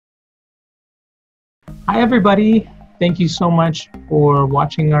Hi everybody, thank you so much for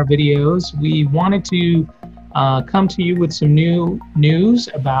watching our videos. We wanted to come to you with some new news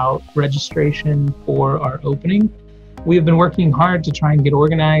about registration for our opening. We have been working hard to try and get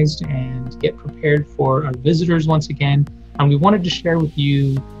organized and get prepared for our visitors once again, and we wanted to share with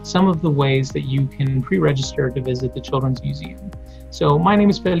you some of the ways that you can pre-register to visit the Children's Museum. So my name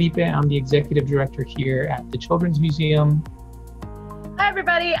is Felipe, I'm the Executive Director here at the Children's Museum. Hi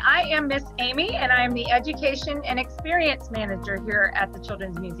everybody, I am Miss Amy and I am the Education and Experience Manager here at the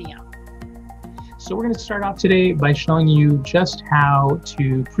Children's Museum. So we're going to start off today by showing you just how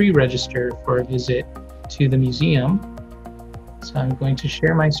to pre-register for a visit to the museum. So I'm going to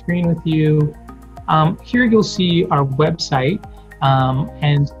share my screen with you. Here you'll see our website,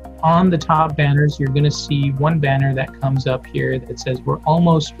 and on the top banners you're going to see one banner that comes up here that says we're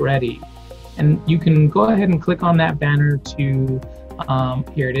almost ready. And you can go ahead and click on that banner to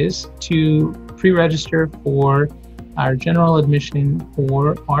here it is, to pre-register for our general admission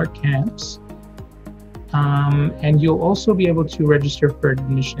for our camps. And you'll also be able to register for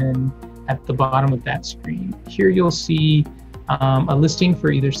admission at the bottom of that screen. Here you'll see a listing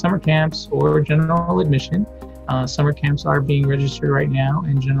for either summer camps or general admission. Summer camps are being registered right now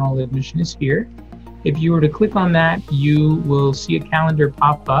and general admission is here. If you were to click on that, you will see a calendar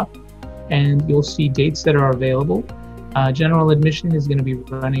pop up and you'll see dates that are available. General admission is going to be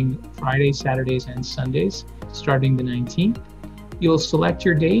running Fridays, Saturdays, and Sundays, starting the 19th. You'll select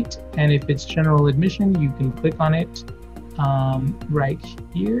your date, and if it's general admission, you can click on it right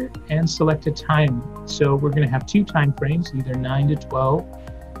here and select a time. So we're going to have two time frames, either 9 to 12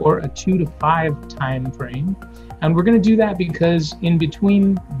 or a 2 to 5 time frame. And we're going to do that because in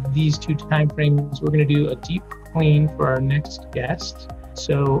between these two time frames, we're going to do a deep clean for our next guest,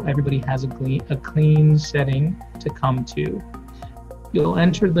 so everybody has a clean setting to come to. You'll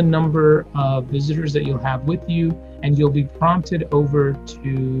enter the number of visitors that you'll have with you, and you'll be prompted over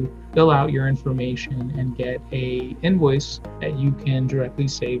to fill out your information and get an invoice that you can directly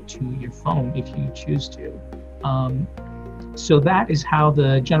save to your phone if you choose to. So that is how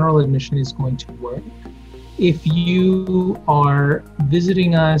the general admission is going to work. If you are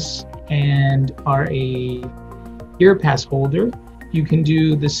visiting us and are a year pass holder, you can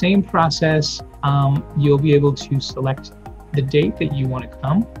do the same process. You'll be able to select the date that you want to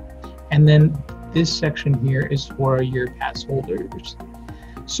come, and then this section here is for our year pass holders.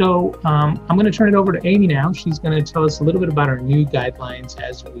 So I'm going to turn it over to Amy now. She's going to tell us a little bit about our new guidelines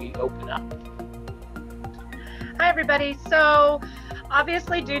as we open up. Hi everybody. So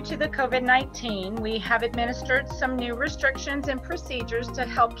obviously due to the COVID-19, we have administered some new restrictions and procedures to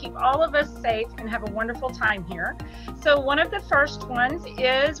help keep all of us safe and have a wonderful time here. So one of the first ones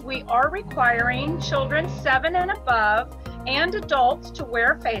is we are requiring children 7 and above and adults to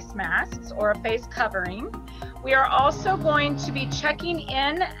wear face masks or a face covering. We are also going to be checking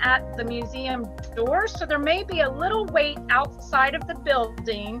in at the museum doors, so there may be a little wait outside of the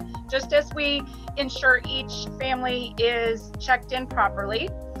building just as we ensure each family is checked in properly.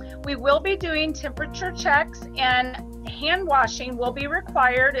 We will be doing temperature checks, and hand washing will be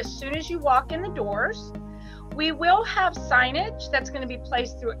required as soon as you walk in the doors. We will have signage that's going to be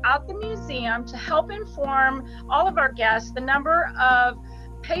placed throughout the museum to help inform all of our guests the number of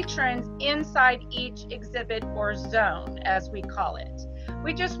patrons inside each exhibit or zone, as we call it.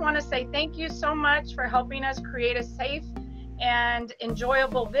 We just want to say thank you so much for helping us create a safe and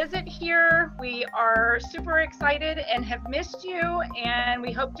enjoyable visit here. We are super excited and have missed you, and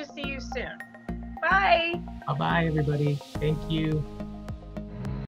we hope to see you soon. Bye. Bye-bye, everybody. Thank you.